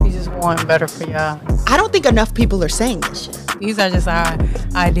want better for y'all. I don't think enough people are saying this shit. These are just our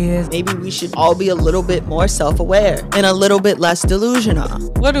ideas. Maybe we should all be a little bit more self-aware and a little bit less delusional.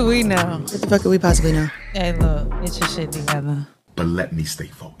 What do we know? What the fuck could we possibly know? Hey, look, get your shit together. But let me stay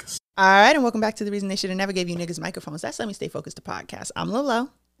focused. All right, and welcome back to The Reason They Should Have Never Gave You Niggas Microphones. That's Let Me Stay Focused, the podcast. I'm Lolo.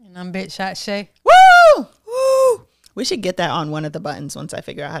 And I'm Bitch Shot Shay. Woo! Woo! We should get that on one of the buttons once I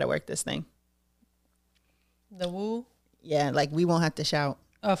figure out how to work this thing. The woo? Yeah, like we won't have to shout.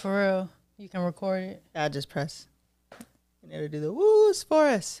 Oh, for real? You can record it? I'll just press. And it'll do the woos for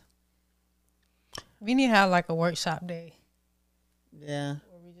us. We need to have like a workshop day. Yeah.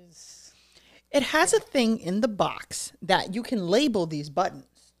 Where we just... It has a thing in the box that you can label these buttons.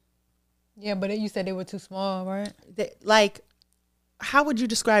 Yeah, but you said they were too small, right? Like, how would you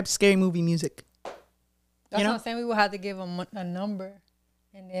describe scary movie music? That's what I'm saying. We would have to give them a number,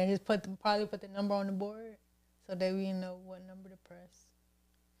 and then just probably put the number on the board so that we know what number to press.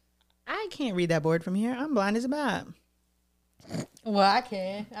 I can't read that board from here. I'm blind as a bat. Well, I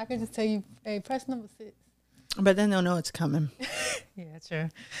can. I can just tell you, hey, press number 6. But then they'll know it's coming. Yeah, true.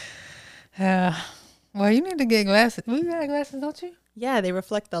 Well, you need to get glasses. We got glasses, don't you? Yeah, they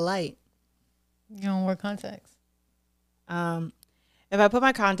reflect the light. You don't wear contacts. If I put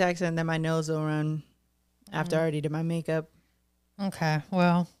my contacts in, then my nose will run after I already did my makeup. Okay,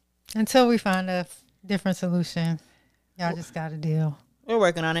 well, until we find a different solution, y'all just got to deal. We're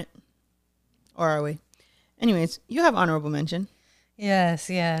working on it. Or are we? Anyways, you have honorable mention. Yes.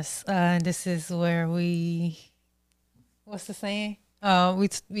 This is where what's the saying?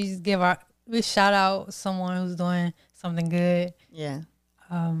 We shout out someone who's doing something good. Yeah.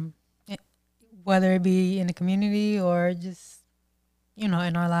 Whether it be in the community or just, in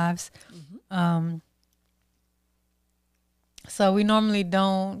our lives. Mm-hmm. So we normally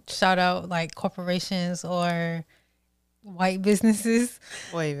don't shout out like corporations or white businesses.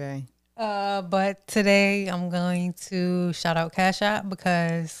 Oy vey. But today I'm going to shout out Cash App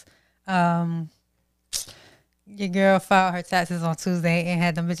because your girl filed her taxes on Tuesday and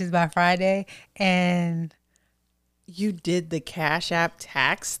had them bitches by Friday. And you did the Cash App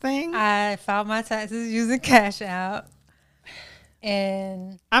tax thing? I filed my taxes using Cash App.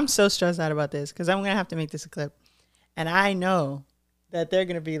 And I'm so stressed out about this because I'm going to have to make this a clip. And I know that they're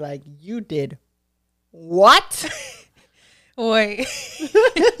going to be like, you did what? Wait.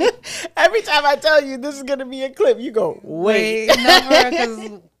 Every time I tell you this is going to be a clip, you go, wait. Never,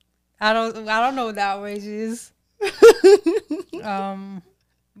 because I don't know what the outrage is.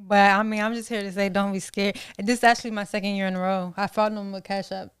 But I mean, I'm just here to say, don't be scared. And this is actually my second year in a row. I fought them with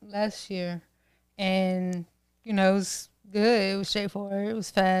Cash App last year, and it was good. It was straightforward. It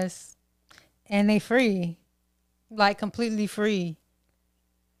was fast, and they free, like completely free.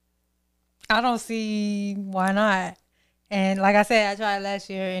 I don't see why not. And like I said, I tried last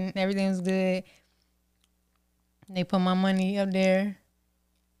year, and everything was good. They put my money up there,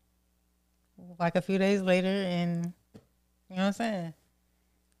 like a few days later, and you know what I'm saying.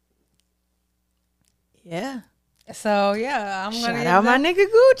 Yeah. So yeah, I'm gonna shout out my nigga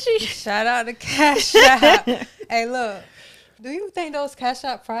Gucci. Shout out to Cash App. Hey, look, do you think those Cash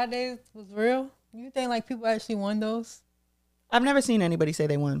App Fridays was real? You think like people actually won those? I've never seen anybody say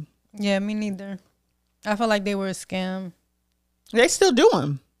they won. Yeah, me neither. I felt like they were a scam. They still do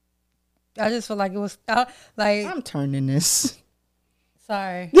them. I just feel like it was like. I'm turning this.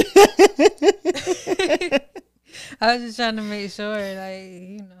 Sorry. I was just trying to make sure,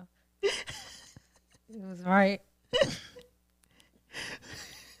 like, it was right.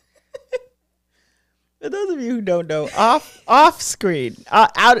 For those of you who don't know, off screen,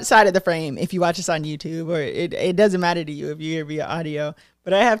 outside of the frame, if you watch us on YouTube, or it doesn't matter to you if you hear via audio,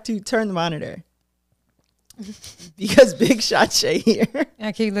 but I have to turn the monitor because Big Shot Shay here.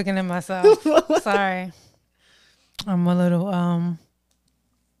 I keep looking at myself. Sorry. I'm a little,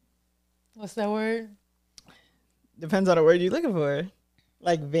 what's that word? Depends on the word you're looking for.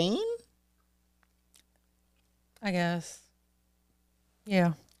 Like vain? I guess.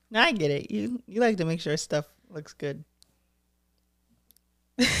 Yeah. No, I get it. You like to make sure stuff looks good.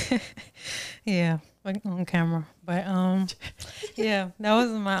 Yeah, like on camera. But yeah, that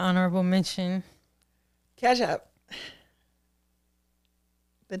was my honorable mention. Cash App.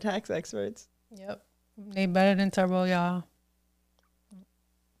 The tax experts. Yep. They better than Turbo, y'all.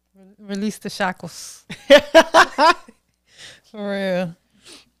 Release the shackles. For real.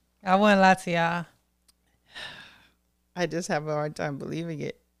 I wouldn't lie to y'all. I just have a hard time believing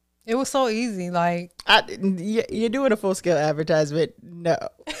it. It was so easy. Like, you're doing a full scale advertisement. No.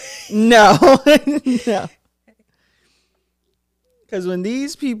 No. Because when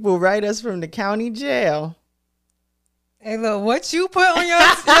these people write us from the county jail, Hey, look, what you put on your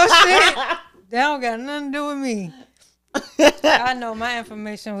shit? That don't got nothing to do with me. I know my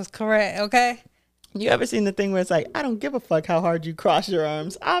information was correct, okay? You ever seen the thing where it's like, I don't give a fuck how hard you cross your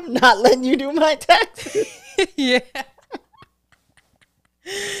arms. I'm not letting you do my taxes. Yeah.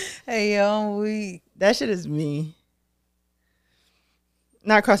 Hey, yo, I'm weak. That shit is me.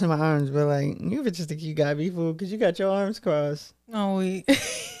 Not crossing my arms, but like, you just think you gotta be fool because you got your arms crossed. I'm weak.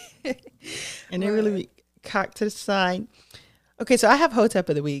 And they really be cocked to the side. Okay, so I have Hotep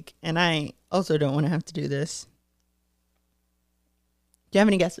of the week, and I also don't want to have to do this. Do you have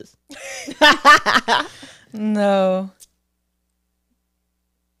any guesses? No.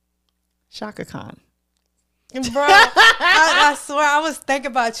 Shaka Khan. Bro, I swear I was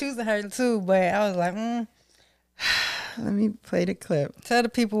thinking about choosing her too, but I was like, Let me play the clip. tell the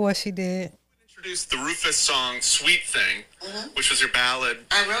people what she did. Introduced the Rufus song "Sweet Thing," which was your ballad.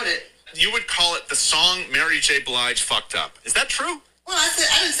 I wrote it. You would call it the song Mary J. Blige fucked up. Is that true? Well, I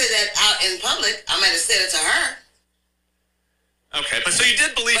didn't say that out in public. I might have said it to her. Okay, but so you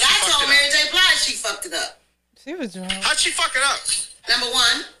did believe But she I fucked told it Mary up. J. Blige she fucked it up. She was drunk. How'd she fuck it up? Number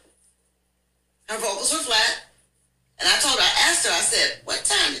one, her vocals were flat. And I told her, I asked her, I said, what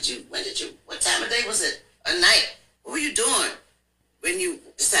time of day was it? A night? What were you doing when you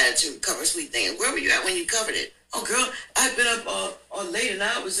decided to cover Sweet Thing? Where were you at when you covered it? Oh, girl, I've been up all late and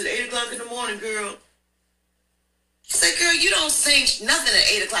I was at 8 o'clock in the morning, girl. I said, girl, you don't sing nothing at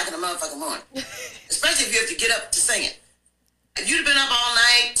 8 o'clock in the motherfucking morning. Especially if you have to get up to sing it. If you'd have been up all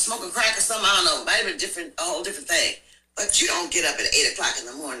night smoking crack or something, I don't know, it might have been a whole different thing. But you don't get up at 8 o'clock in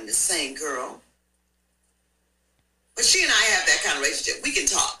the morning to sing, girl. But she and I have that kind of relationship. We can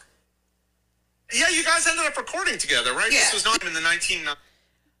talk. Yeah, you guys ended up recording together, right? Yeah. This was not even the 1990s.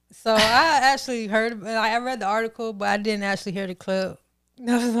 So I actually heard, I read the article, but I didn't actually hear the clip.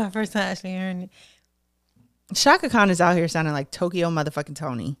 That was my first time actually hearing it. Shaka Khan is out here sounding like Tokyo motherfucking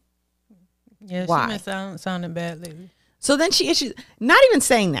Tony. Yeah, Why? she been sounding bad lately. So then she issued, not even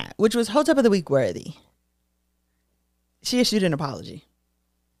saying that, which was Hotep of the Week worthy. She issued an apology.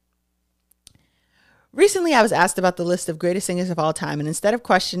 Recently, I was asked about the list of greatest singers of all time, and instead of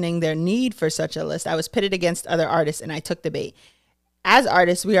questioning their need for such a list, I was pitted against other artists, and I took the bait. As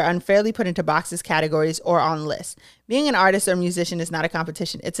artists, we are unfairly put into boxes, categories, or on lists. Being an artist or musician is not a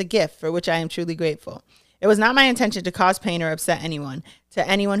competition. It's a gift for which I am truly grateful. It was not my intention to cause pain or upset anyone. To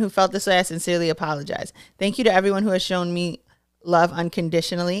anyone who felt this way, I sincerely apologize. Thank you to everyone who has shown me love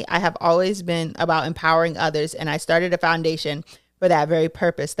unconditionally. I have always been about empowering others, and I started a foundation for that very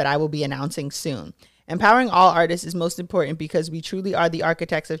purpose that I will be announcing soon. Empowering all artists is most important because we truly are the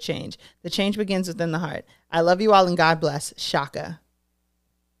architects of change. The change begins within the heart. I love you all and God bless. Shaka.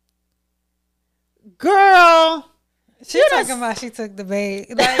 Girl. She talking about she took the bait.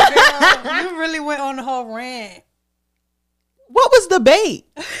 Like, girl, you really went on the whole rant. What was the bait?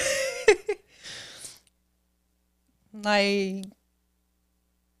 Like,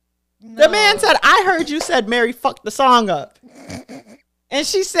 The man said, I heard you said Mary fucked the song up. And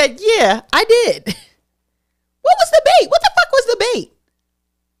she said, yeah, I did. What was the bait? What the fuck was the bait?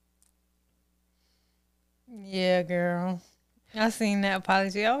 Yeah, girl. I seen that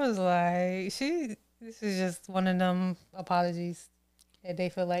apology. I was like, this is just one of them apologies that they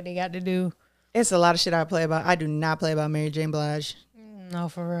feel like they got to do. It's a lot of shit I play about. I do not play about Mary J. Blige. No,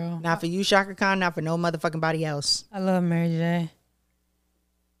 for real. Not for you, Shaka Khan. Not for no motherfucking body else. I love Mary J.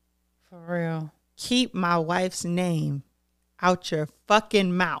 For real. Keep my wife's name out your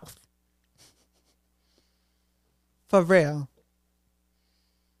fucking mouth. For real.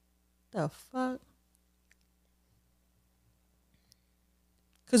 The fuck?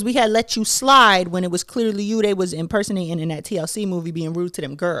 Because we had let you slide when it was clearly you they was impersonating in that TLC movie being rude to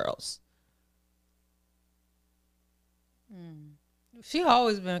them girls. She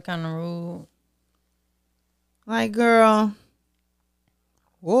always been kind of rude. Like, girl.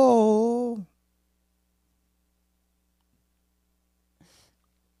 Whoa.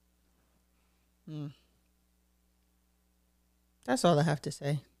 That's all I have to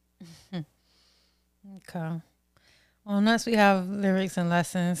say. Okay. Well, next we have lyrics and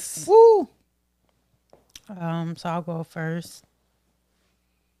lessons. Woo. So I'll go first.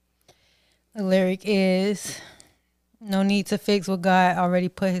 The lyric is, no need to fix what God already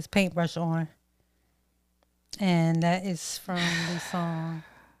put his paintbrush on. And that is from the song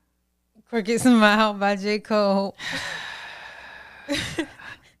Cricket Smile by J. Cole.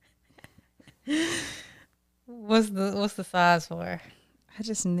 What's the size for? I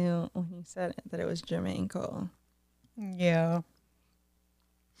just knew when he said it that it was Jermaine Cole. Yeah.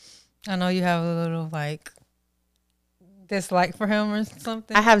 I know you have a little like dislike for him or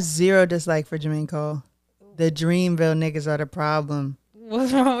something. I have zero dislike for Jermaine Cole. The Dreamville niggas are the problem.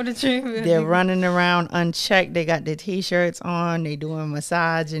 What's wrong with the Dreamville? They're niggas? running around unchecked. They got their t-shirts on. They doing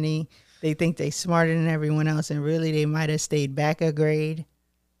misogyny. They think they smarter than everyone else, and really they might have stayed back a grade.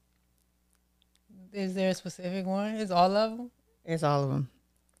 Is there a specific one? Is all of them? It's all of them.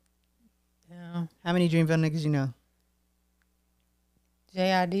 Yeah. How many Dreamville niggas you know?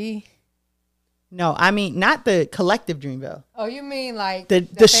 JID. No, I mean not the collective Dreamville. Oh, you mean like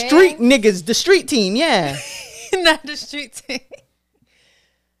The street fans? niggas, the street team, yeah. Not the street team.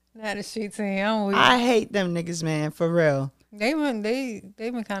 Not the street team. I'm weak. I hate them niggas, man, for real. They've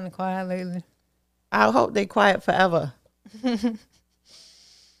been kind of quiet lately. I hope they quiet forever. But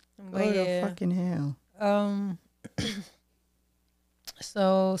Go to yeah. fucking hell.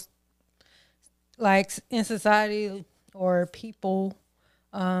 So like in society or people,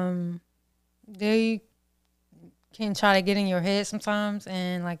 they can try to get in your head sometimes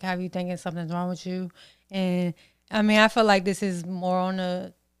and like have you thinking something's wrong with you. And I mean, I feel like this is more on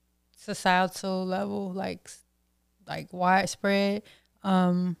a societal level, like widespread,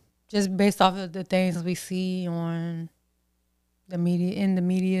 just based off of the things we see on the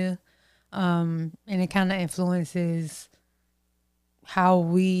media, and it kind of influences how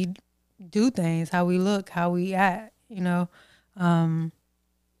we do things, how we look, how we act, you know. And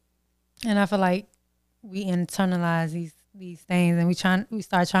I feel like we internalize these things, and we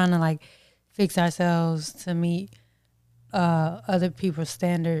start trying to like fix ourselves to meet other people's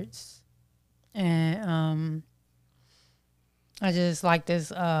standards. And I just like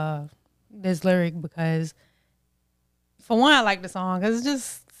this lyric because, for one, I like the song because it's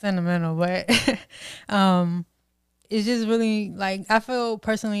just sentimental, but it's just really like, I feel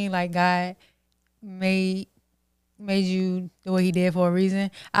personally like God made you the way He did for a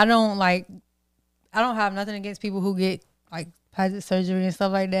reason. I don't have nothing against people who get like plastic surgery and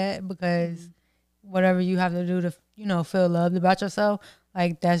stuff like that, because whatever you have to do to, you know, feel loved about yourself,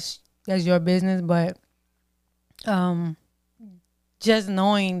 like that's your business. But just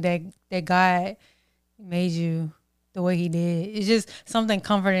knowing that God made you the way He did, it's just something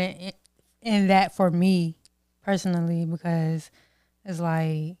comforting in that for me personally, because it's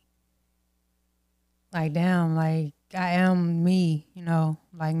like damn, like I am me, you know,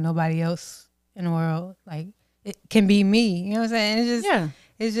 like nobody else in the world like it can be me, you know what I'm saying?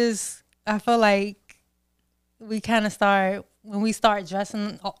 It's just I feel like we kind of start, when we start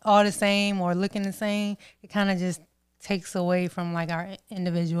dressing all the same or looking the same, it kind of just takes away from like our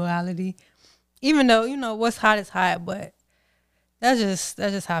individuality, even though, you know, what's hot is hot. But that's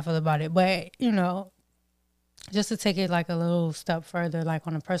just how I feel about it. But, you know, just to take it like a little step further, like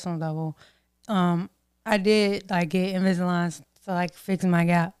on a personal level, I did like get Invisalign to like fix my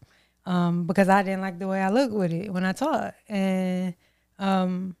gap, because I didn't like the way I looked with it when I taught. And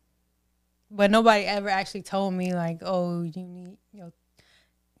but nobody ever actually told me like, oh, you need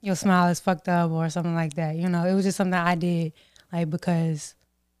your smile is fucked up or something like that. You know, it was just something I did like because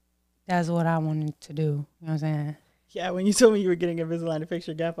that's what I wanted to do. You know what I'm saying? Yeah, when you told me you were getting Invisalign to fix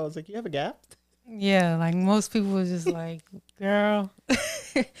your gap, I was like, you have a gap? Yeah, like most people was just like, girl,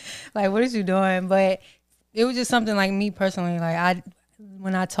 like what is you doing? But it was just something like me personally, like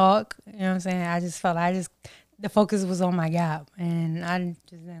when I talk, you know what I'm saying, I just felt the focus was on my gap, and I just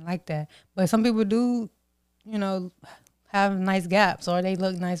didn't like that. But some people do, you know, have nice gaps, or they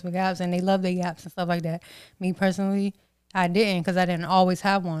look nice with gaps and they love their gaps and stuff like that. Me personally, I didn't, because I didn't always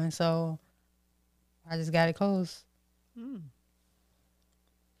have one, so I just got it closed. That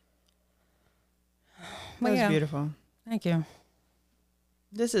was beautiful. Thank you.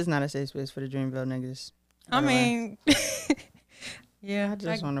 This is not a safe space for the Dreamville niggas. I mean, yeah. I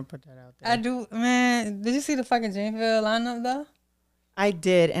just want to put that out there. I do, man. Did you see the fucking Dreamville lineup though? I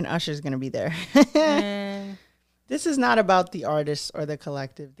did, and Usher's gonna be there. Man. This is not about the artist or the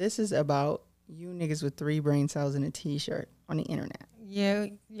collective. This is about you niggas with 3 brain cells in a t-shirt on the internet. Yeah,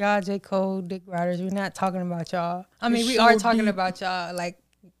 y'all J. Cole, dick riders. We're not talking about y'all. I mean, we so are talking deep. about y'all. Like,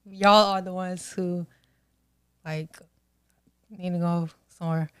 y'all are the ones who, like, need to go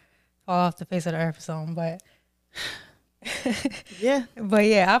somewhere, fall off the face of the earth or something. But Yeah, but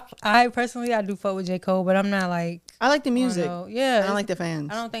yeah, I personally, I do fuck with J. Cole, but I'm not like, I like the music. Yeah, I don't like the fans.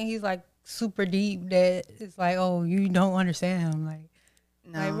 I don't think he's like super deep that it's like, oh, you don't understand him. Like,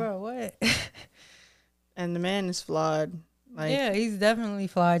 like, bro, what? And the man is flawed. Like, yeah, he's definitely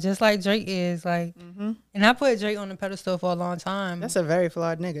flawed, just like Drake is. Like, and I put Drake on the pedestal for a long time. that's a very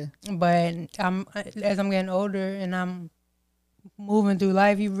flawed nigga. But as I'm getting older and I'm moving through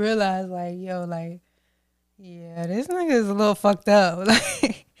life, you realize like, yo, like, yeah, this nigga is a little fucked up,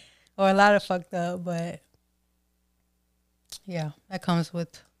 like, or a lot of fucked up. But yeah, that comes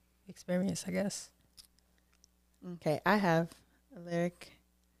with experience, I guess. Okay, I have A lyric.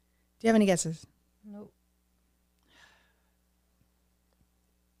 Do you have any guesses? Nope.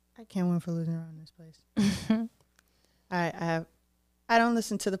 I can't win for losing around this place. I don't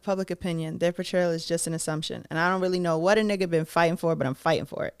listen to the public opinion. Their portrayal is just an assumption. And I don't really know what a nigga been fighting for, but I'm fighting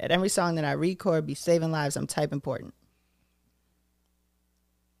for it. At every song that I record, be saving lives, I'm type important.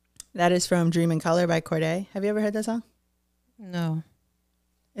 That is from Dream in Color by Cordae. Have you ever heard that song? No.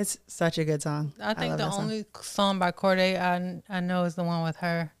 It's such a good song. I think love the that song. only song by Cordae I know is the one with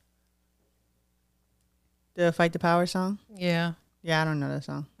her. The Fight the Power song? Yeah. Yeah, I don't know that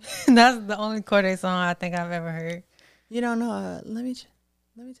song. That's the only Cordae song I think I've ever heard. You don't know. Let me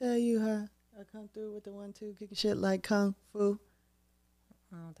tell you how I come through with the 1-2 kicking shit like kung fu.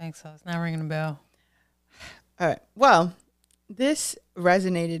 I don't think so. It's not ringing a bell. All right. Well, this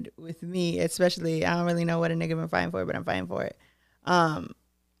resonated with me, especially. I don't really know what a nigga been fighting for, but I'm fighting for it.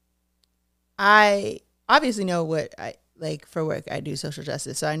 I obviously know what I like for work. I do social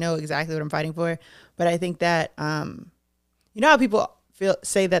justice, so I know exactly what I'm fighting for. But I think that you know how people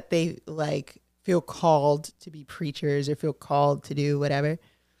say that they like feel called to be preachers or feel called to do whatever.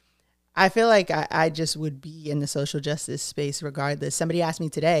 I feel like I just would be in the social justice space regardless. Somebody asked me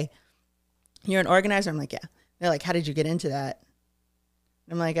today, "You're an organizer?" I'm like, "Yeah." They're like, "How did you get into that?"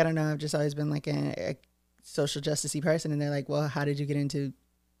 I'm like, "I don't know. I've just always been like a social justice-y person." And they're like, "Well, how did you get into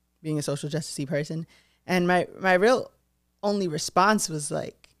being a social justice-y person?" And my real only response was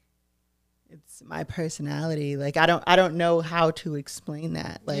like, it's my personality. Like, I don't know how to explain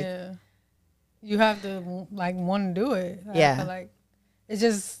that. Like, yeah. You have to like want to do it. Yeah. I feel like it's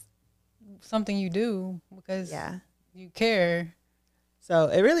just something you do because yeah. you care. So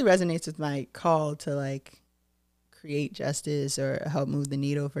it really resonates with my call to like create justice or help move the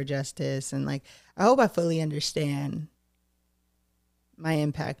needle for justice. And like, I hope I fully understand my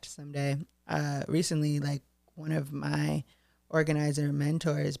impact someday. Recently, like one of my organizer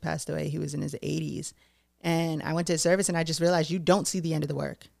mentors passed away. He was in his 80s. And I went to his service and I just realized you don't see the end of the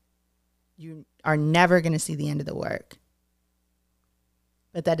work. You are never going to see the end of the work.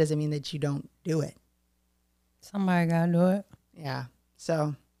 But that doesn't mean that you don't do it. Somebody got to do it. Yeah.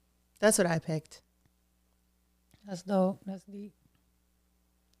 So that's what I picked. That's dope. That's deep.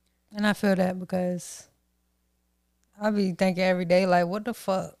 And I feel that because I be thinking every day, like, what the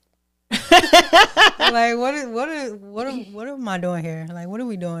fuck? Like, what am I doing here? Like, what are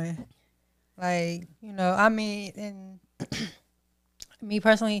we doing? Like, you know, I mean, and me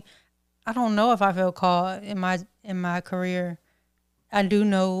personally, I don't know if I feel called in my career. I do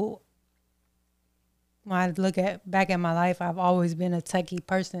know when I look back at my life, I've always been a techie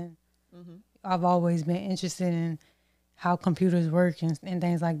person. Mm-hmm. I've always been interested in how computers work and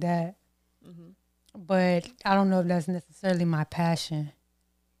things like that. Mm-hmm. But I don't know if that's necessarily my passion.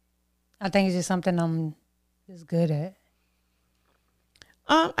 I think it's just something I'm just good at.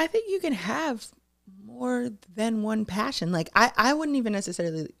 I think you can have more than one passion. Like I wouldn't even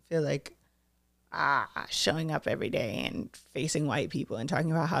necessarily feel like showing up every day and facing white people and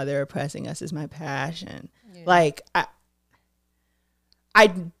talking about how they're oppressing us is my passion. Yeah. Like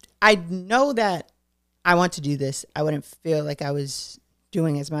I know that I want to do this. I wouldn't feel like I was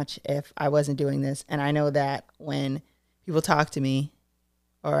doing as much if I wasn't doing this. And I know that when people talk to me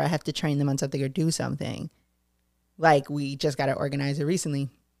or I have to train them on something or do something, like we just got an organizer recently.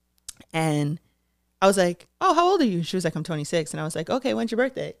 And I was like, oh, how old are you? She was like, I'm 26. And I was like, okay, when's your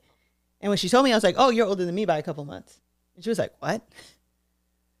birthday? And when she told me, I was like, oh, you're older than me by a couple months. And she was like, what?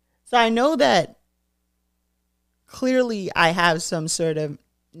 So I know that clearly I have some sort of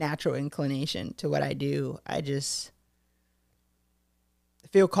natural inclination to what I do. I just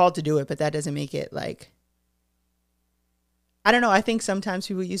feel called to do it, but that doesn't make it like, I don't know. I think sometimes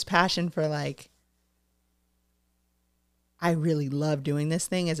people use passion for like, I really love doing this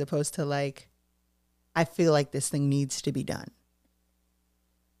thing, as opposed to like, I feel like this thing needs to be done.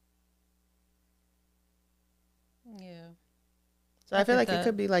 Yeah. So I feel like it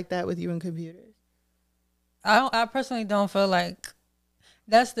could be like that with you and computers. I personally don't feel like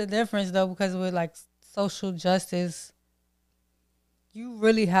that's the difference though, because with like social justice, you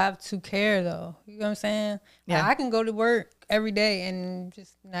really have to care though. You know what I'm saying? Yeah. Like, I can go to work every day and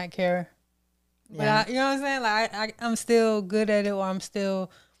just not care. But Yeah. you know what I'm saying? Like I'm still good at it, or I'm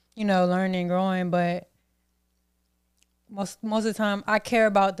still, you know, learning, growing. But most of the time, I care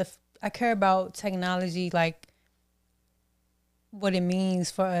about technology, like what it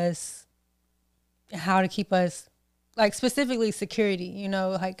means for us, how to keep us, like specifically security. You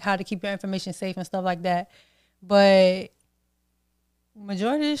know, like how to keep your information safe and stuff like that. But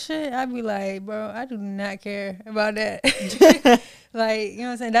majority of this shit, I'd be like, bro, I do not care about that. Like, you know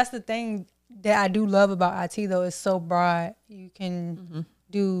what I'm saying? That's the thing. that I do love about IT though is so broad. You can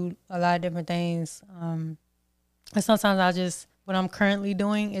do a lot of different things. And sometimes what I'm currently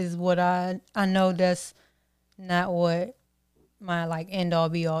doing is what I know that's not what my like end all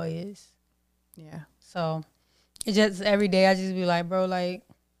be all is. Yeah. So it just every day I just be like, bro, like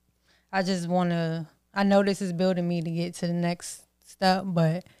I just wanna. I know this is building me to get to the next step,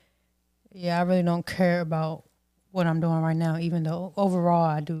 but yeah, I really don't care about what I'm doing right now, even though overall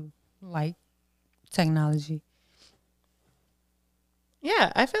I do like technology. Yeah,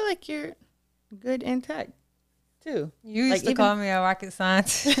 I feel like you're good in tech too. You used Like, to even- call me a rocket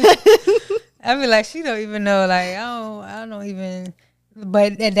scientist. I be like, she don't even know. Like, I don't even.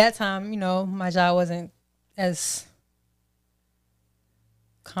 But at that time, you know, my job wasn't as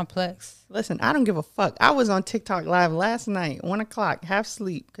complex. Listen, I don't give a fuck. I was on TikTok live last night, 1 o'clock, half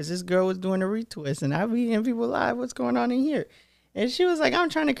sleep, because this girl was doing a retwist, and I be in people live. What's going on in here? And she was like, "I'm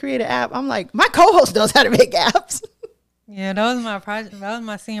trying to create an app." I'm like, "My co-host knows how to make apps." Yeah, that was my project. That was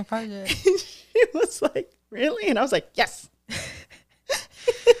my senior project. She was like, "Really?" And I was like, "Yes."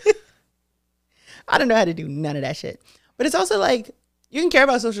 I don't know how to do none of that shit. But it's also like, you can care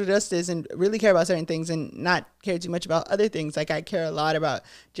about social justice and really care about certain things and not care too much about other things. Like, I care a lot about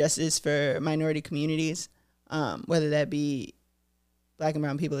justice for minority communities, whether that be Black and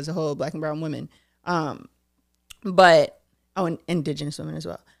brown people as a whole, Black and brown women, and indigenous women as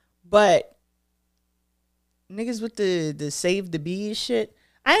well. But niggas with the save the bees shit,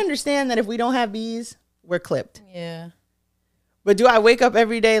 I understand that if we don't have bees, we're clipped. Yeah. But do I wake up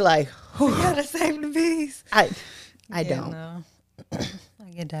every day like, We gotta save the bees. I Yeah, don't. No. I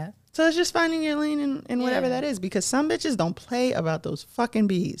get that. So it's just finding your lane in whatever Yeah. that is, because some bitches don't play about those fucking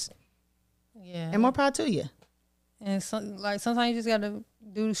bees. Yeah. And more proud to you. And sometimes you just gotta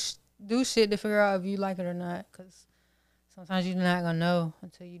do shit to figure out if you like it or not. Because sometimes you're not gonna know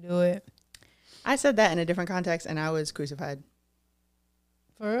until you do it. I said that in a different context, and I was crucified.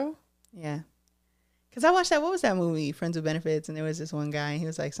 For real? Yeah. Because I watched that, what was that movie, Friends with Benefits, and there was this one guy, and he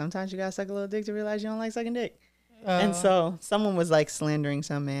was like, sometimes you gotta suck a little dick to realize you don't like sucking dick. And so someone was like slandering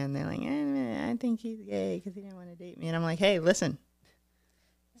some man. They're like, I think he's gay because he didn't want to date me. And I'm like, hey, listen,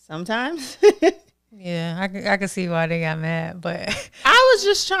 sometimes Yeah, I can see why they got mad, but I was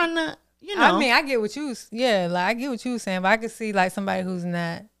just trying to, you know. I mean, I get what you, like I get what you was saying, but I could see like somebody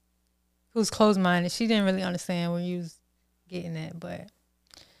who's closed minded. She didn't really understand where you was getting at, but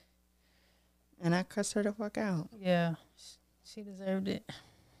and I cussed her the fuck out. yeah, she deserved it.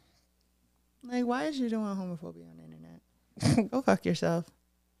 Like, why is you doing homophobia on the internet? Go fuck yourself.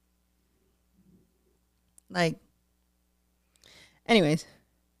 Like, anyways,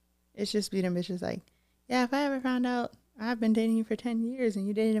 it's just beating bitches like, yeah, if I ever found out I've been dating you for 10 years and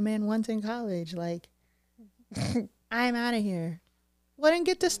you dated a man once in college, like, I'm out of here. Well, then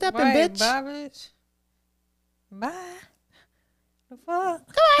get to stepping, Right, bitch. bye, bitch. Bye. The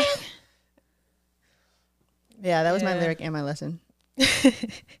fuck? Yeah, that was my Yeah. lyric and my lesson.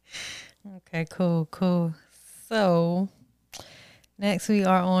 Okay, cool. So next we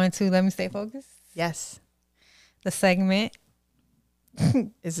are on to Let Me Stay Focused. Yes, The segment,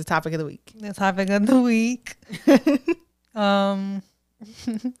 is the topic of the week. the topic of the week.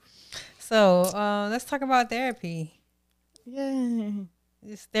 So let's talk about therapy. Yay.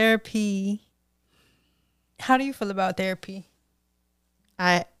 This therapy. How do you feel about therapy?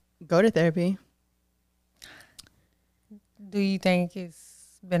 I go to therapy. Do you think it's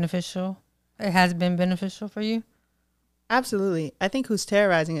beneficial? It has been beneficial for you? Absolutely. I think who's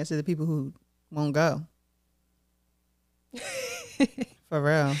terrorizing us are the people who won't go. For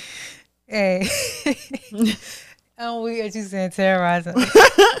real. Hey. I'm weak at you saying terrorizing.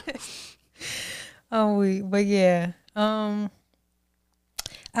 I'm weak. But yeah. I've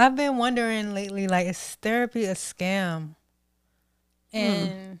been wondering lately, like, is therapy a scam?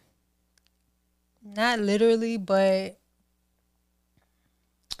 And not literally, but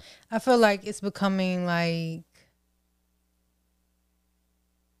I feel like it's becoming like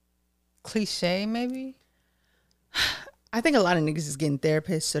cliche, maybe. I think a lot of niggas is getting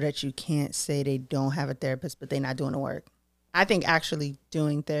therapists so that you can't say they don't have a therapist, but they're not doing the work. I think actually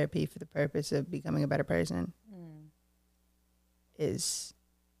doing therapy for the purpose of becoming a better person is,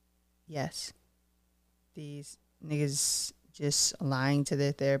 yes. These niggas just lying to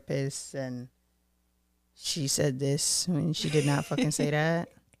their therapists and she said this when she did not fucking say that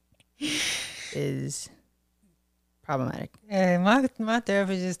is problematic. Yeah, my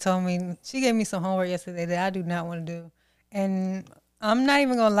therapist just told me, she gave me some homework yesterday that I do not want to do. And I'm not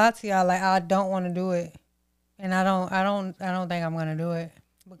even gonna lie to y'all, like I don't want to do it. And I don't think I'm gonna do it.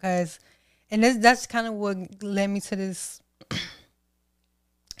 Because that's kind of what led me to this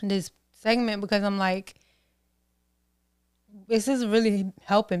segment because I'm like, this is really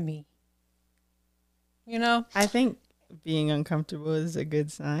helping me. You know? I think being uncomfortable is a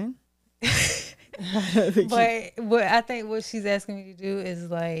good sign. But what I think what she's asking me to do is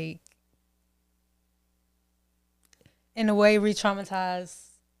like, in a way,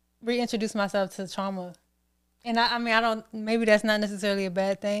 reintroduce myself to trauma. And I mean, I don't, maybe that's not necessarily a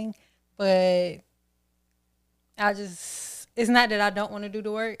bad thing, but it's not that I don't want to do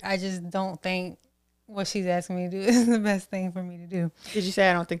the work. I just don't think what she's asking me to do is the best thing for me to do. Did you say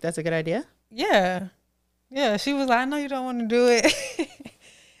I don't think that's a good idea? Yeah. Yeah. She was like, I know you don't want to do it.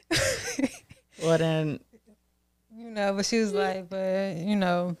 Well, then. But she was like, but,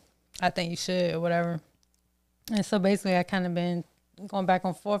 I think you should or whatever. And so basically I kind of been going back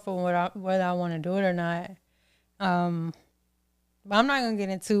and forth on whether I want to do it or not. But I'm not going to get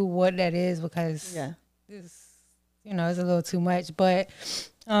into what that is because it's a little too much. But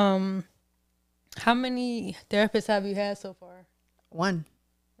how many therapists have you had so far? One.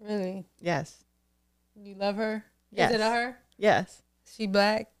 Really? Yes. You love her? Yes. Is it a her? Yes. She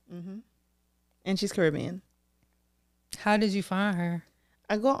black? Mm-hmm. And she's Caribbean. How did you find her?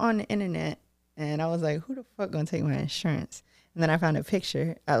 I go on the internet and I was like, who the fuck gonna take my insurance? And then I found a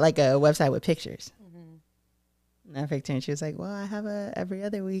picture, like a website with pictures. Mm-hmm. And I picked her and she was like, well, I have a every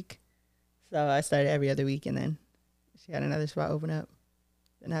other week. So I started every other week and then she had another spot open up.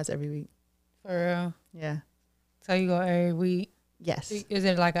 And that's every week. For real? Yeah. So you go every week? Yes. Is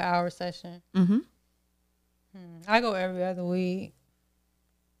it like an hour session? Mm-hmm. I go every other week.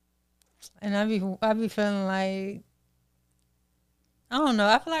 And I be feeling like, I don't know.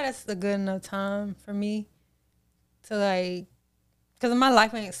 I feel like that's a good enough time for me to like, because my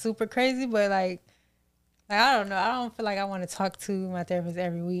life ain't super crazy, but like I don't know. I don't feel like I want to talk to my therapist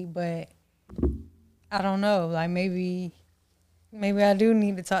every week, but I don't know. Like maybe I do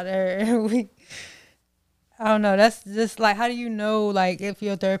need to talk to her every week. I don't know. That's just like, how do you know like if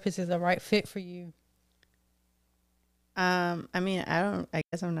your therapist is the right fit for you? I mean, I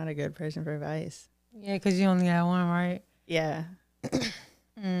guess I'm not a good person for advice. Yeah, because you only got one, right? Yeah.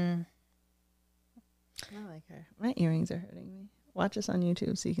 I like her. My earrings are hurting me. Watch us on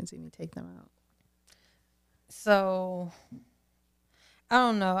YouTube so you can see me take them out. So, I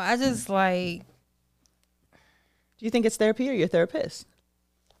don't know. I just like... Do you think it's therapy or your therapist?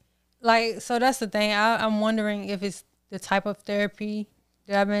 Like, so that's the thing. I'm wondering if it's the type of therapy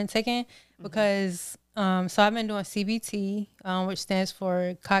that I've been taking because... so I've been doing CBT, which stands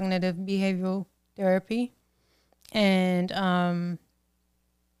for Cognitive Behavioral Therapy. And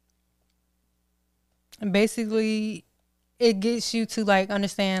basically it gets you to like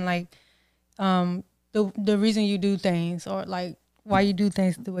understand like the reason you do things or like why you do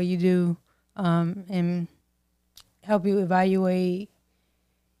things the way you do, and help you evaluate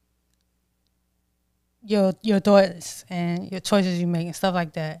your thoughts and your choices you make and stuff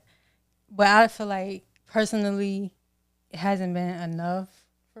like that. But I feel like personally, it hasn't been enough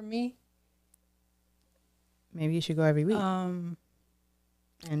for me. Maybe you should go every week and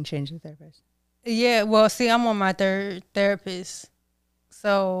change the therapist. Yeah, well, see, I'm on my third therapist.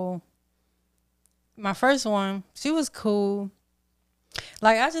 So my first one, she was cool.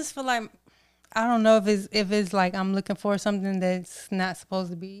 Like, I just feel like, I don't know if it's like I'm looking for something that's not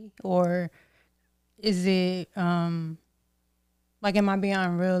supposed to be, or is it like, am I being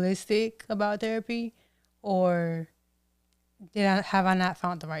unrealistic about therapy, or have I not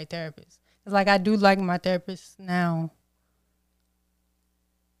found the right therapist? It's like I do like my therapist now,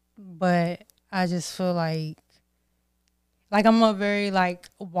 but I just feel like I'm a very like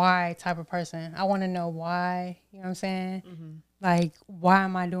why type of person. I want to know why. You know what I'm saying? Mm-hmm. Like, why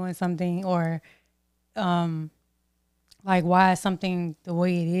am I doing something, or like why is something the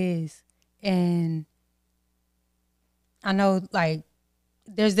way it is? And I know like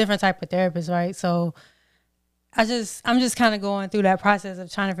there's different type of therapists, right? So I'm just kind of going through that process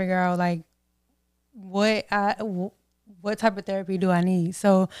of trying to figure out like what type of therapy do I need.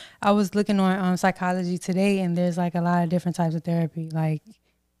 So I was looking on Psychology Today, and there's like a lot of different types of therapy. Like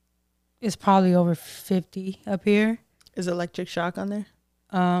it's probably over 50 up here. Is electric shock on there?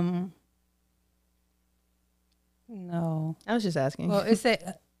 No. I was just asking. Well, it's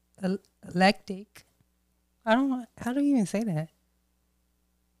electric. I don't know. How do you even say that?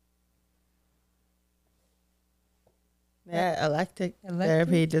 Yeah, electric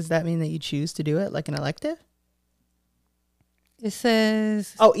therapy. Does that mean that you choose to do it like an elective? It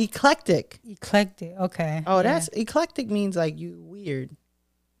says... Oh, eclectic. Eclectic, okay. Oh, that's... Eclectic means like you weird.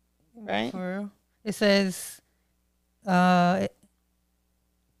 Right? For real? It says... and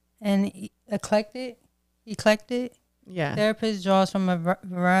eclectic? Yeah. Therapist draws from a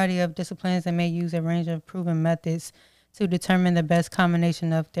variety of disciplines and may use a range of proven methods to determine the best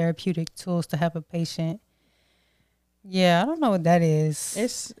combination of therapeutic tools to help a patient. Yeah, I don't know what that is.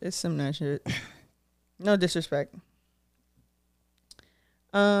 It's some nice shit. No disrespect.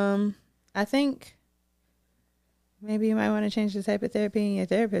 I think maybe you might want to change the type of therapy in your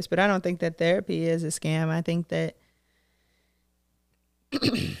therapist, but I don't think that therapy is a scam. I think that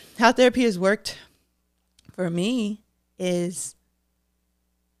how therapy has worked for me is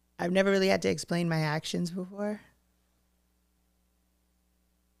I've never really had to explain my actions before.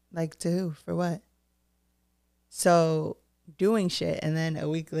 Like to who? For what? So doing shit and then a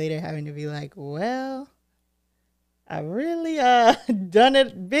week later having to be like, well, I really done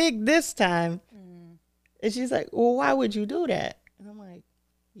it big this time. And she's like, well, why would you do that? And I'm like,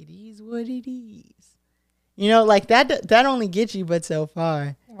 it is what it is. You know, like that only gets you but so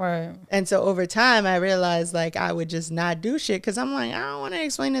far. Right. And so over time, I realized like I would just not do shit because I'm like, I don't want to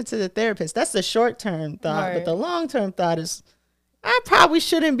explain it to the therapist. That's the short term thought. Right. But the long term thought is, I probably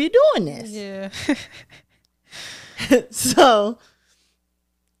shouldn't be doing this. Yeah. So,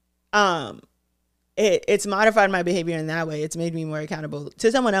 it's modified my behavior in that way. It's made me more accountable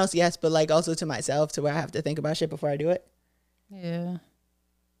to someone else, yes, but like also to myself, to where I have to think about shit before I do it. Yeah.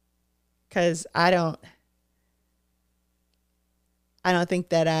 Because I don't think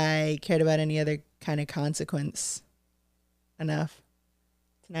that I cared about any other kind of consequence enough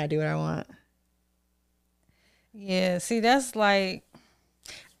to not do what I want. Yeah. See, that's like,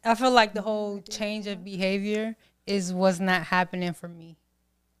 I feel like the whole change of behavior was not happening for me.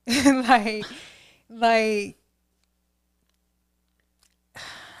 like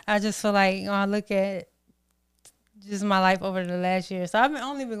I just feel like when I look at just my life over the last year. So I've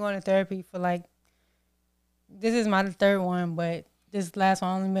only been going to therapy for like, this is my third one, but this last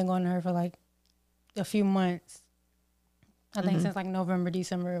one I've only been going to her for like a few months. I think since like November,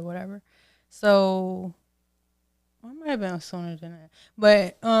 December or whatever. So I might have been sooner than that.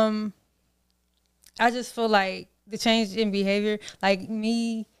 But I just feel like the change in behavior, like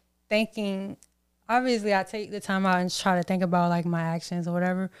me thinking, obviously I take the time out and try to think about like my actions or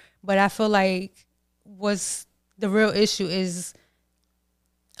whatever. But I feel like what's the real issue is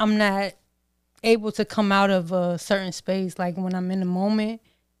I'm not able to come out of a certain space. Like when I'm in a moment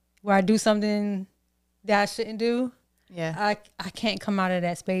where I do something that I shouldn't do, Yeah. I can't come out of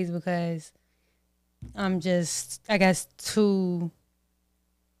that space because I'm just, I guess,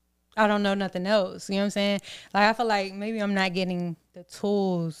 I don't know nothing else. You know what I'm saying? Like, I feel like maybe I'm not getting the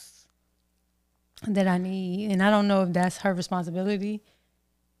tools that I need. And I don't know if that's her responsibility.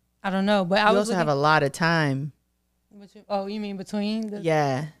 I don't know. But I You was also have a lot of time. you mean between the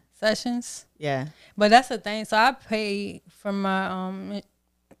Yeah. sessions? Yeah. But that's the thing. So I pay for my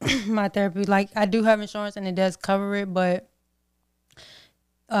my therapy. Like, I do have insurance and it does cover it, but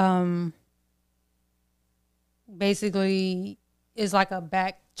basically it's like a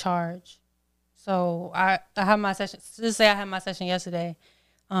back charge. So I have my session. Just say I had my session yesterday,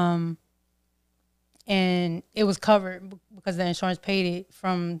 and it was covered because the insurance paid it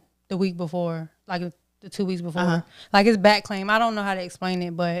from the week before, like the 2 weeks before. Like it's back claim. I don't know how to explain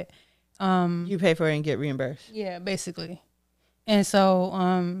it, but You pay for it and get reimbursed. yeah, basically. And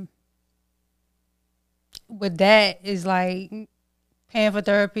so with that is like paying for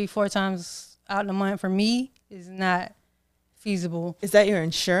therapy 4 times out in a month for me is not feasible. Is that your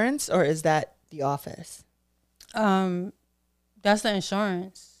insurance or is that the office? That's the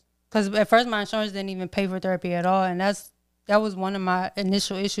insurance. Because at first my insurance didn't even pay for therapy at all, and that was one of my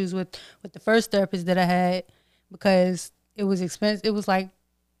initial issues with the first therapist that I had, because it was expensive. It was like,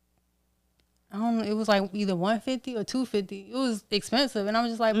 I don't know, it was like either $150 or $250. It was expensive, and I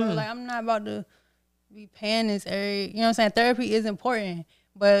was just like, bro, like I'm not about to be paying this area. You know what I'm saying? Therapy is important,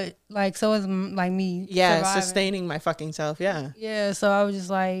 but like so is like me. Yeah, surviving. sustaining my fucking self. Yeah. Yeah, so I was just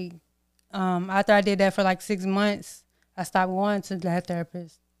like, after I did that for like 6 months, I stopped going to that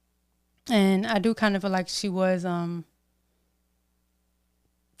therapist. And I do kind of feel like she was kind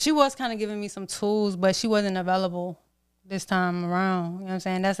of giving me some tools, but she wasn't available this time around. You know what I'm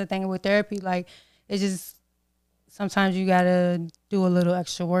saying? That's the thing with therapy. Like, it's just, sometimes you got to do a little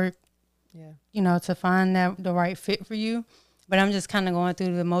extra work, Yeah. you know, to find the right fit for you. But I'm just kind of going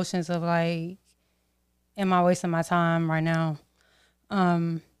through the motions of like, am I wasting my time right now?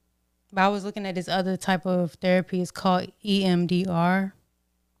 But I was looking at this other type of therapy. It's called EMDR.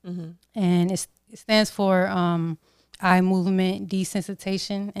 And it stands for eye movement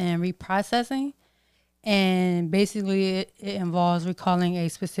desensitization and reprocessing. And basically it involves recalling a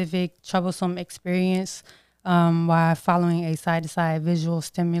specific troublesome experience while following a side-to-side visual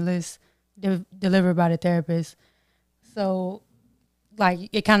stimulus delivered by the therapist. So, like,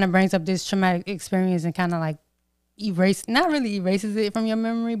 it kind of brings up this traumatic experience and kind of like not really erases it from your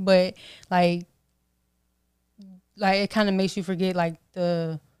memory, but like it kind of makes you forget like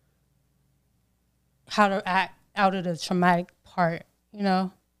how to act out of the traumatic part, you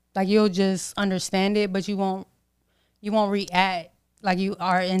know? Like, you'll just understand it, but you won't react like you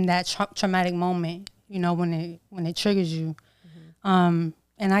are in that traumatic moment, you know, when it triggers you. And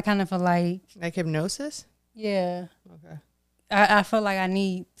I kind of feel like hypnosis. Yeah. Okay. I feel like I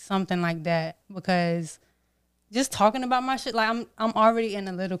need something like that, because just talking about my shit, like I'm already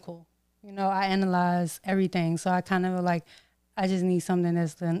analytical. You know, I analyze everything. So I kind of like, I just need something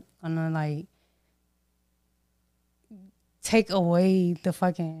that's gonna like take away the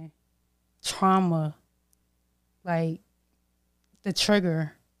fucking trauma, like the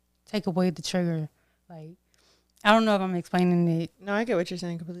trigger, take away the trigger. Like, I don't know if I'm explaining it. No, I get what you're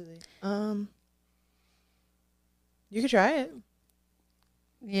saying completely. You could try it.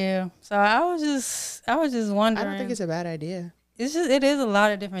 Yeah. So I was just wondering. I don't think it's a bad idea. It is a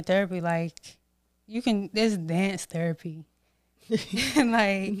lot of different therapy. Like, there's dance therapy.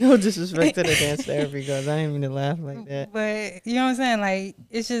 Like, no disrespect to the dance therapy girls. I didn't mean to laugh like that. But you know what I'm saying? Like,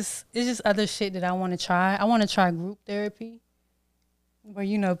 it's just other shit that I want to try. I want to try group therapy, where,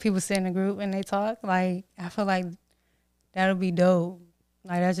 you know, people sit in a group and they talk. Like, I feel like that'll be dope.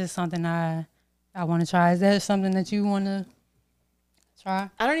 Like, that's just something I want to try. Is that something that you want to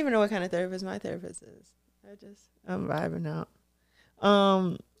try? I don't even know what kind of therapist my therapist is. I'm vibing out.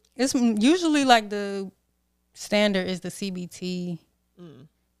 It's usually like the standard is the CBT,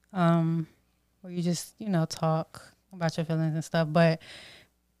 where you just, you know, talk about your feelings and stuff. But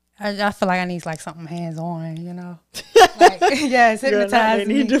I feel like I need like something hands on, you know. Like, yes, hypnotize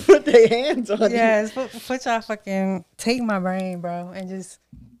They need me. to put their hands on Yes, put y'all fucking take my brain, bro, and just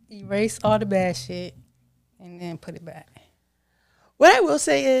erase all the bad shit and then put it back. What I will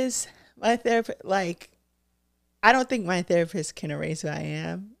say is, my therapist, like, I don't think my therapist can erase who I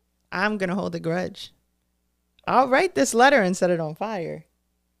am. I'm gonna hold a grudge. I'll write this letter and set it on fire.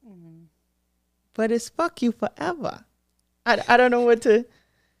 But it's fuck you forever. I don't know what to.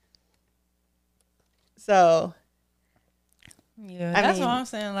 So. Yeah, that's what I'm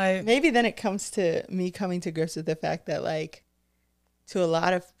saying. Like, maybe then it comes to me coming to grips with the fact that, like, to a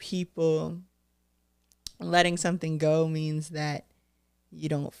lot of people, letting something go means that you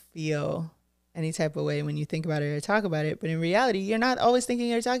don't feel any type of way when you think about it or talk about it. But in reality, you're not always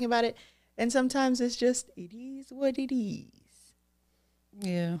thinking or talking about it. And sometimes it's just, it is what it is.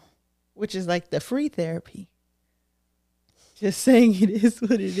 Yeah. Which is like the free therapy. Just saying it is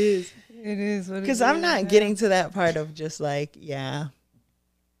what it is. It is what it is. Because I'm not getting to that part of just like, yeah,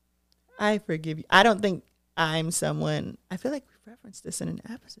 I forgive you. I don't think I'm someone, I feel like we've referenced this in an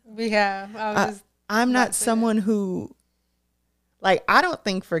episode. We have. I'm not someone who, like, I don't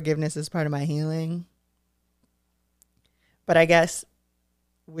think forgiveness is part of my healing. But I guess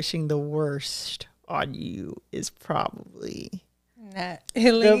wishing the worst on you is probably not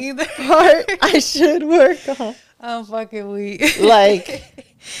healing either. Part I should work on. I'm fucking weak.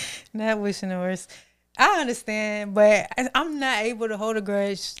 Like, not wishing the worst. I understand, but I'm not able to hold a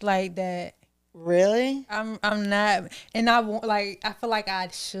grudge like that. Really? I'm not, and I won't. Like, I feel like I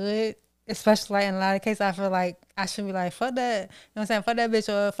should, especially like in a lot of cases. I feel like I should be like, fuck that. You know what I'm saying? Fuck that bitch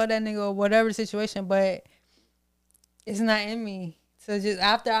or fuck that nigga or whatever the situation. But it's not in me. So just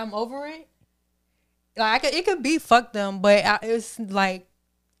after I'm over it, like, it could be fuck them, but it's like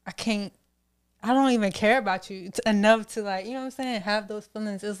I don't even care about you enough to, like, you know what I'm saying, have those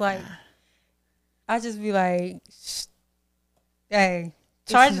feelings. It's like, I just be like, hey,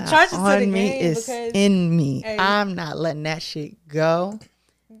 charge it to the me, game, it's because in me. Hey, I'm not letting that shit go.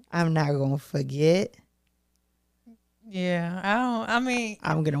 I'm not gonna forget. Yeah,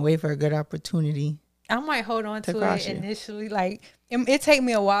 I'm gonna wait for a good opportunity. I might hold on to it you. initially. Like, it take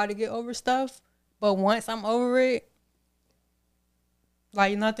me a while to get over stuff, but once I'm over it,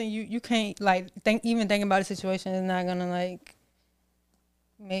 like, nothing you can't, like, even thinking about the situation is not gonna, like,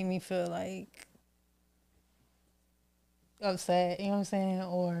 make me feel like upset, you know what I'm saying,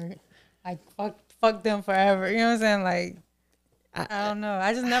 or like fuck them forever, you know what I'm saying? Like, I don't know,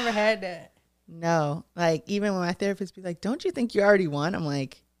 I just never had that. No, like, even when my therapist be like, "Don't you think you already won?" I'm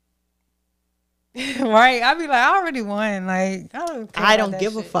like, right? I'd be like, I already won. Like, I don't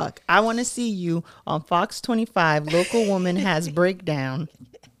give a fuck. I want to see you on Fox 25. Local woman has breakdown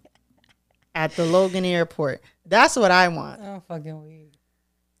at the Logan Airport. That's what I want. I'm fucking weird.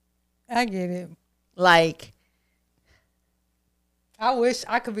 I get it. Like, I wish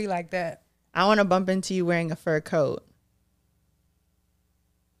I could be like that. I want to bump into you wearing a fur coat,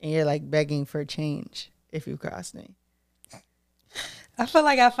 and you're like begging for change if you cross me. I feel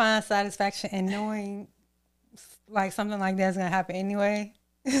like I find satisfaction in knowing like something like that's gonna happen anyway.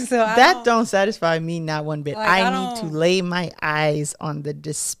 So That don't satisfy me not one bit. Like, I I need to don't- lay my eyes on the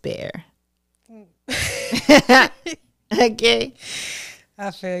despair. Okay.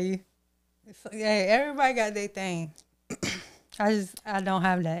 I feel you. Yeah, everybody got their thing. I don't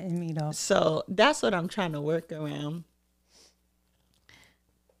have that in me though. So that's what I'm trying to work around.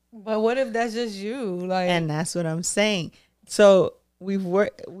 But what if that's just you? Like, And that's what I'm saying. So we've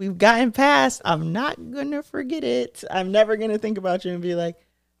gotten past, I'm not gonna forget it. I'm never gonna think about you and be like,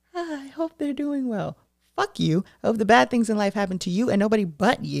 I hope they're doing well. Fuck you. I hope the bad things in life happen to you and nobody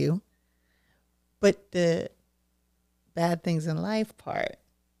but you. But the bad things in life part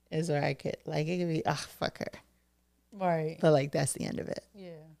is where I could, like, it could be, fuck her. right? But like, that's the end of it.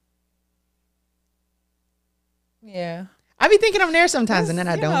 Yeah. Yeah. I be thinking I'm there sometimes and then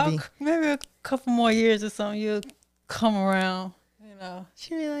I You don't know, be. Maybe a couple more years or something, you'll come around. You know.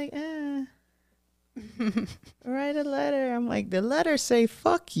 She be like, write a letter. I'm like, the letter say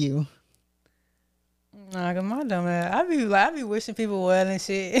fuck you. Nah, 'cause my dumb ass. I be wishing people well and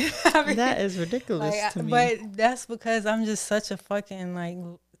shit. That is ridiculous to me. But that's because I'm just such a fucking like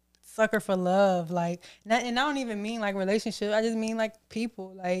sucker for love. Like, and I don't even mean like relationship. I just mean like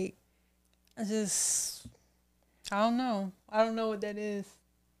people. Like, I don't know. I don't know what that is.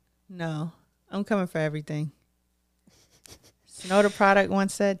 No, I'm coming for everything. Snow the Product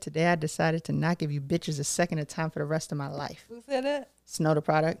once said, today I decided to not give you bitches a second of time for the rest of my life. Who said that? Snow the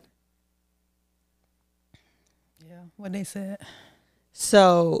Product. Yeah, what they said.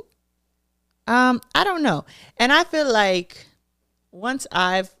 So, I don't know. And I feel like once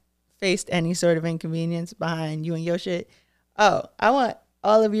I've faced any sort of inconvenience behind you and your shit, I want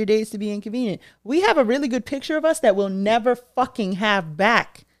all of your dates to be inconvenient. We have a really good picture of us that we'll never fucking have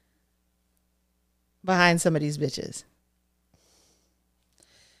back behind some of these bitches.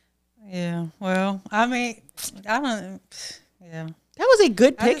 Yeah. Well, I mean, I don't. Yeah. That was a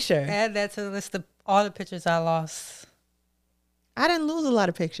good I just picture. add that to the list of all the pictures I lost. I didn't lose a lot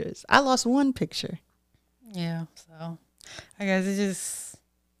of pictures. I lost one picture. Yeah. So I guess it just.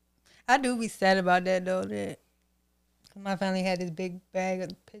 I do be sad about that though. That 'cause my family had this big bag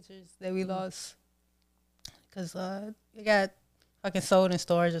of pictures that we lost because it got fucking sold in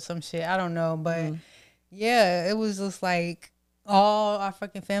storage or some shit. I don't know, but yeah, it was just like all our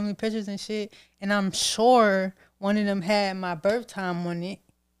fucking family pictures and shit. And I'm sure one of them had my birth time on it.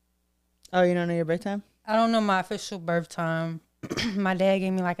 Oh, you don't know your birth time? I don't know my official birth time. My dad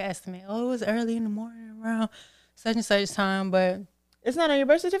gave me like an estimate. Oh, it was early in the morning around such and such time, but It's not on your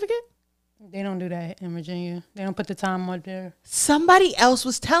birth certificate? they don't do that in Virginia. They don't put the time on there. Somebody else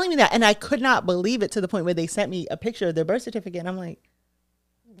was telling me that, and I could not believe it to the point where they sent me a picture of their birth certificate, and I'm like,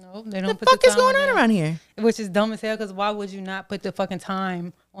 No, they don't what the put fuck the is time going on there. around here? Which is dumb as hell because why would you not put the fucking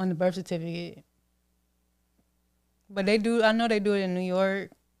time on the birth certificate? But they do. I know they do it in New York.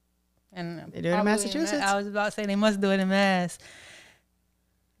 And They do it in probably Massachusetts? I was about to say they must do it in Mass.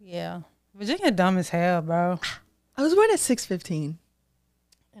 Yeah. Virginia dumb as hell, bro. I was born at 6:15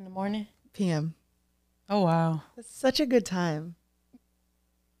 In the morning? p.m. Oh, wow. It's such a good time.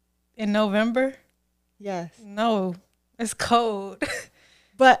 In November? Yes. No. It's cold.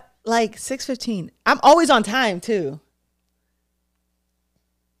 But like 6:15, I'm always on time too.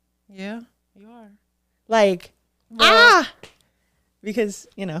 Yeah, you are. Like, Well- because,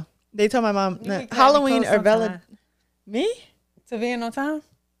 you know, they told my mom, You "Nah, be cutting Halloween close or Bella." sometime. Me? To being on time?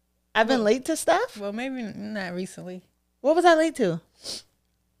 I've been late to stuff? Well, maybe not recently. What was I late to?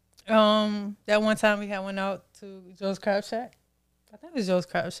 That one time we had went out to Joe's Crab Shack. I think it was Joe's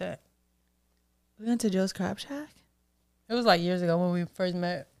Crab Shack. We went to Joe's Crab Shack? It was like years ago when we first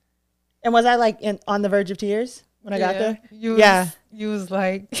met. And was I like on the verge of tears when I got there? You Yeah. Was, you was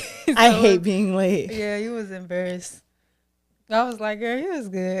like, I so- hate being late. Yeah, you was embarrassed. I was like, girl, you was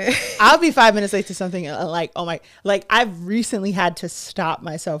good. I'll be 5 minutes late to something like, oh my, like I've recently had to stop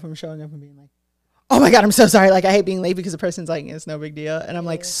myself from showing up and being like, oh my God, I'm so sorry. Like I hate being late because the person's like, it's no big deal. And I'm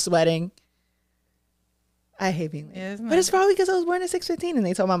like sweating. I hate being late. Yeah, it's but not it's probably because I was born at 6:15 and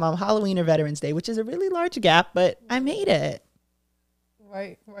they told my mom Halloween or Veterans Day, which is a really large gap, but I made it.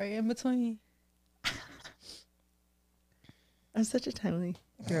 right in between. I'm such a timely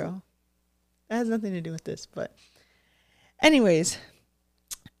girl. That has nothing to do with this, but anyways,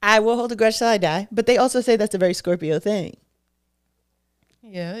 I will hold a grudge till I die. But they also say that's a very Scorpio thing.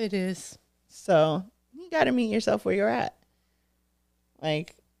 Yeah, it is. So you got to meet yourself where you're at.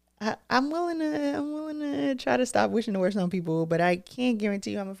 Like I'm willing to try to stop wishing the worst on people, but I can't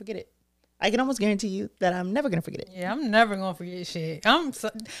guarantee you I'm gonna forget it. I can almost guarantee you that I'm never gonna forget it. Yeah, I'm never gonna forget shit. I'm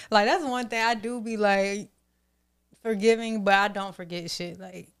so, like that's one thing I do be like forgiving, but I don't forget shit.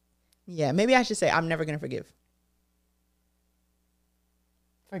 Like, Yeah, maybe I should say I'm never gonna forgive.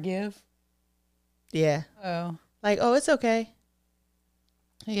 forgive. Yeah, Oh, like, oh, it's okay.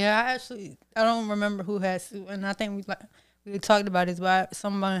 yeah. I don't remember who has to, and I think we talked about this, but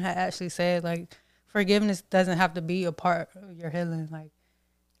someone had actually said like forgiveness doesn't have to be a part of your healing. Like,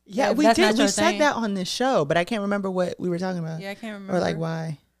 Yeah, if we that's did. not We your said thing- that on this show, but I can't remember what we were talking about. Yeah, I can't remember. Or like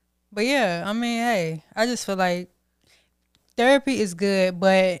why. But yeah, I mean, hey, I just feel like therapy is good,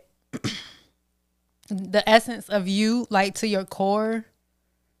 but the essence of you, like to your core,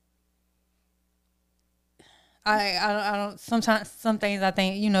 I don't. Sometimes some things I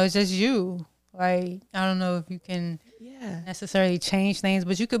think it's just you. Like I don't know if you can Yeah. necessarily change things,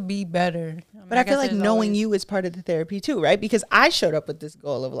 but you could be better. But I feel guess like there's knowing always- you is part of the therapy too, right? Because I showed up with this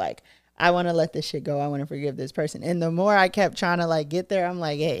goal of like, I want to let this shit go. I want to forgive this person. And the more I kept trying to like get there, I'm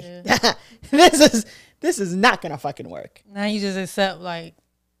like, hey, this is not gonna fucking work. Now you just accept like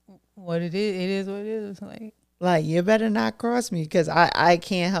what it is. It is what it is. Like you better not cross me because I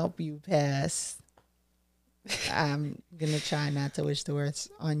can't help you pass. I'm gonna try not to wish the worst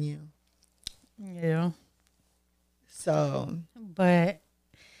on you. Yeah. So But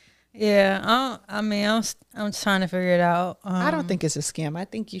yeah, I'm trying to figure it out. I don't think it's a scam. I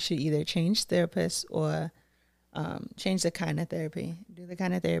think you should either change therapists or change the kind of therapy. Do the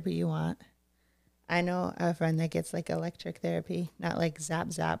kind of therapy you want. I know a friend that gets like electric therapy, not like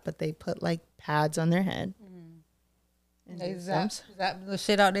zap, but they put like pads on their head. And they do zap some- the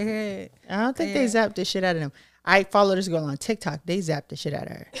shit out their head. I don't think they Yeah. zap the shit out of them. I follow this girl on TikTok. They zap the shit out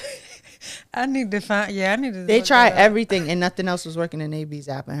of her. I need to find. Yeah, I need to. They look try that up. everything and nothing else was working and they be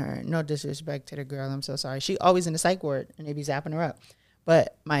zapping her. No disrespect to the girl. I'm so sorry. She always in the psych ward and they be zapping her up.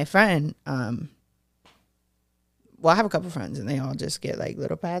 But my friend, well, I have a couple friends and they all just get like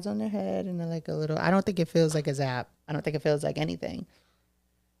little pads on their head and they're like a little, I don't think it feels like a zap. I don't think it feels like anything.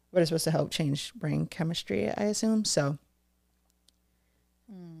 But it's supposed to help change brain chemistry, I assume. So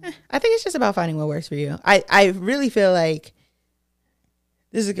I think it's just about finding what works for you. I really feel like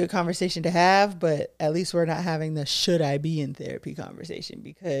this is a good conversation to have, but at least we're not having the should I be in therapy conversation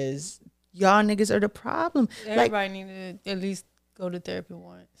because y'all niggas are the problem. Like, Everybody need to at least go to therapy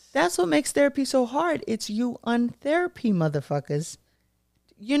once. that's what makes therapy so hard. It's you on therapy, motherfuckers.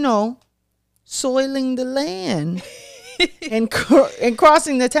 You know, soiling the land and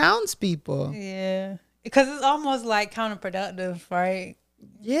crossing the townspeople. Yeah, because it's almost like counterproductive, right?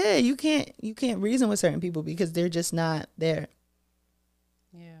 Yeah, you can't reason with certain people because they're just not there.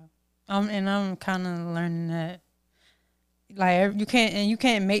 Yeah. And I'm kind of learning that, like, you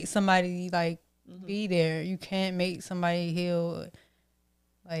can't make somebody like be there. You can't make somebody heal.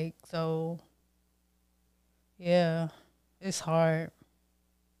 Like, so. Yeah, it's hard.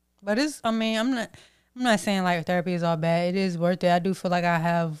 But I'm not saying like therapy is all bad. It is worth it. I do feel like I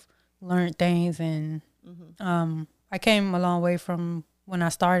have learned things and I came a long way from when I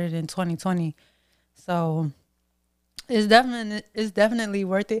started in 2020. So it's definitely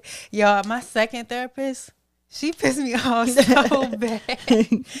worth it. Y'all, my second therapist, she pissed me off so bad.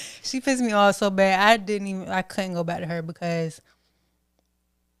 She pissed me off so bad. I couldn't go back to her because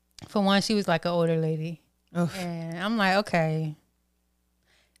for one, she was like an older lady. Oof. And I'm like, okay.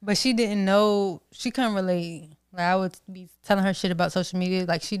 But she didn't know, she couldn't relate. Like I would be telling her shit about social media,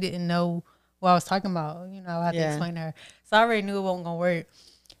 like she didn't know what I was talking about. I had to explain to her. So I already knew it wasn't gonna work.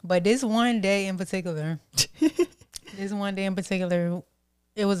 But this one day in particular, it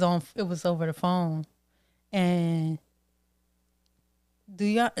was over the phone. And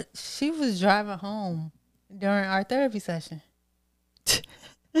she was driving home during our therapy session.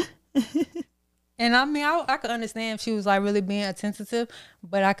 And I could understand if she was like really being attentive,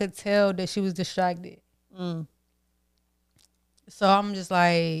 but I could tell that she was distracted. So I'm just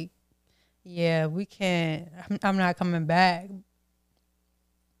like, yeah, we can't. I'm not coming back.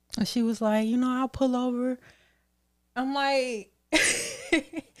 And she was like, I'll pull over. I'm like,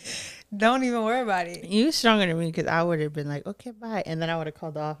 don't even worry about it. You stronger than me because I would have been like, okay, bye. And then I would have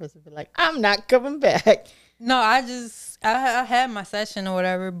called the office and been like, I'm not coming back. No, I had my session or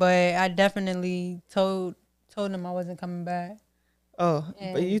whatever, but I definitely told them I wasn't coming back. Oh,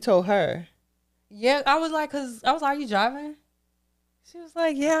 but you told her. Yeah, I was like, are you driving? She was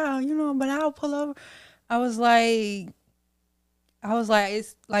like, yeah, but I'll pull over. I was like,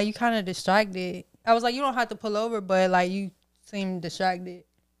 it's like you kind of distracted. I was like, you don't have to pull over, but like you seem distracted.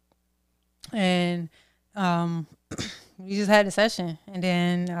 And we just had a session, and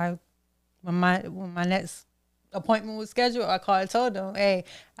then when my next appointment was scheduled, I called and told them, hey,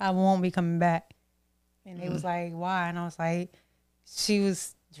 I won't be coming back. And they was like, why? And I was like, she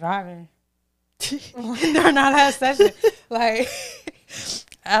was driving. during our last session. Like,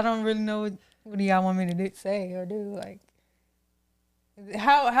 I don't really know what do y'all want me to say or do. Like,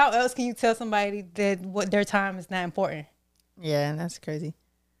 how else can you tell somebody that what their time is not important? Yeah, that's crazy.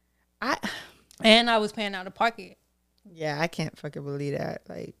 I was paying out of pocket. Yeah, I can't fucking believe that.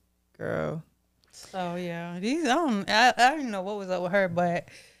 Like, girl. So yeah, I don't even know what was up with her, but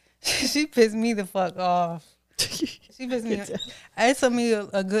she pissed me the fuck off. She pissed me off. It took me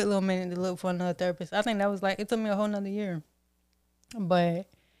a good little minute to look for another therapist. I think that was it took me a whole nother year. But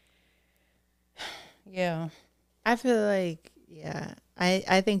yeah. I feel like, yeah,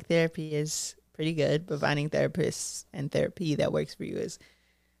 I think therapy is pretty good, but finding therapists and therapy that works for you is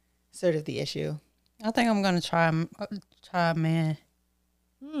sort of the issue. I think I'm gonna try a man.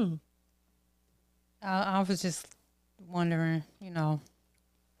 I was just wondering,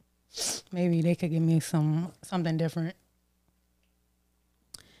 maybe they could give me something different.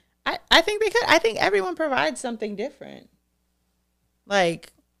 I think they could. I think everyone provides something different.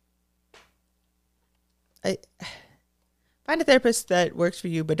 Like, find a therapist that works for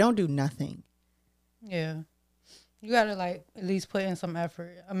you, but don't do nothing. Yeah. You gotta at least put in some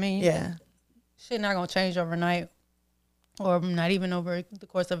effort. I mean, yeah, shit not gonna change overnight, or not even over the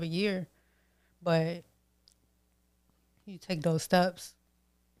course of a year, but you take those steps.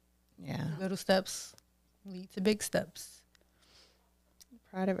 Yeah, little steps lead to big steps.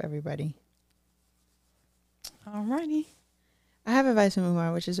 Proud of everybody. Alrighty. I have advice from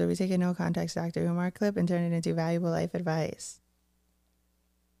Umar, which is where we take a no context Dr. Umar clip and turn it into valuable life advice.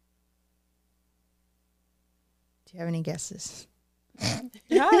 Do you have any guesses?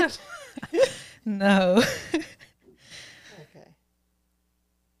 No. Okay.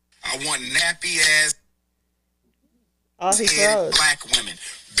 I want nappy ass head black women.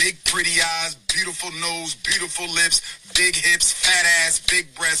 Big pretty eyes, beautiful nose, beautiful lips, big hips, fat ass,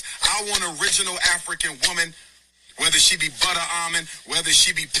 big breasts. I want an original African woman, whether she be butter almond, whether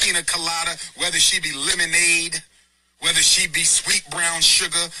she be pina colada, whether she be lemonade, whether she be sweet brown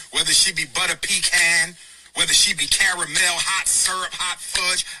sugar, whether she be butter pecan, whether she be caramel, hot syrup, hot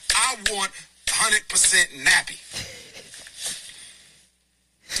fudge. I want 100% nappy.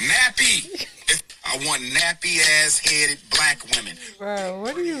 Nappy. I want nappy ass headed black women. Bro,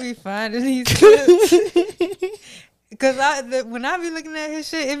 where do you be finding these clips? Because when I be looking at his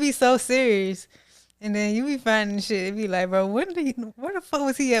shit, it be so serious. And then you be finding shit, it be like, bro, where the fuck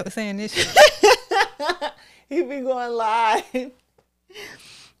was he at saying this shit? He be going live.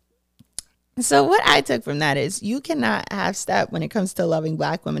 So what I took from that is you cannot half step when it comes to loving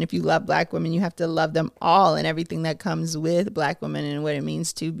black women. If you love black women, you have to love them all and everything that comes with black women and what it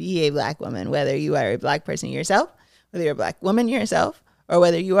means to be a black woman, whether you are a black person yourself, whether you're a black woman yourself, or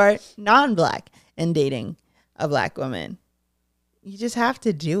whether you are non-black and dating a black woman. You just have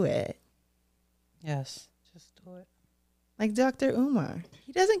to do it. Yes, just do it. Like Dr. Umar.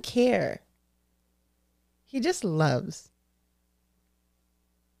 He doesn't care. He just loves.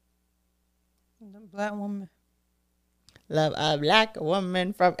 The black woman. Love a black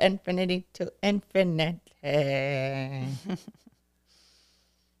woman from infinity to infinity. And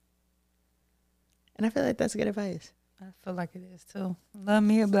I feel like that's good advice. I feel like it is too. Love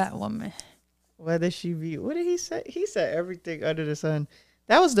me a black woman. Whether she be, what did he say? He said everything under the sun.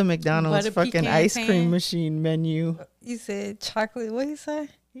 That was the McDonald's Butter fucking pecan ice pan. cream machine menu. You said chocolate. What you say?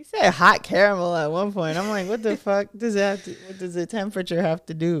 He said hot caramel at one point. I'm like, what the fuck does that have to, what does the temperature have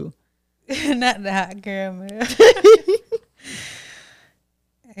to do? Not the hot caramel.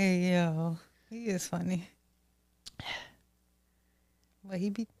 Hey yo, he is funny. But he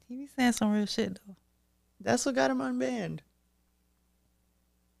be saying some real shit though. That's what got him on band.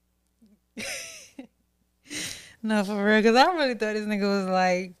 No, for real, because I really thought this nigga was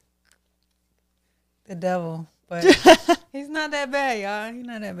like the devil, but he's not that bad, y'all. He's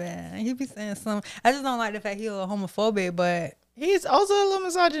not that bad. He be saying some. I just don't like the fact he's a little homophobic, but He's also a little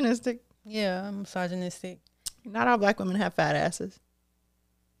misogynistic. yeah, I'm misogynistic. Not all black women have fat asses.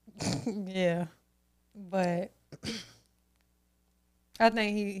 Yeah, but I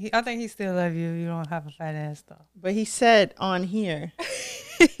think he still love you. You don't have a fat ass though. But he said on here,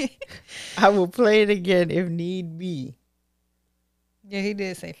 I will play it again if need be. Yeah, he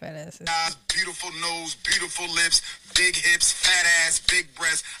did say fat asses. Eyes, beautiful nose, beautiful lips, big hips, fat ass, big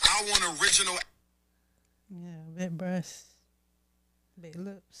breasts. I want original. Yeah, big breasts, big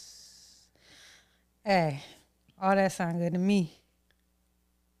lips. Hey, all that sound good to me.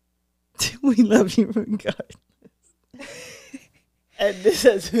 We love you regardless. And this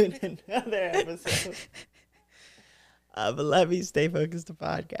has been another episode of Love You Stay Focused, the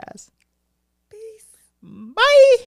podcast. Peace. Bye.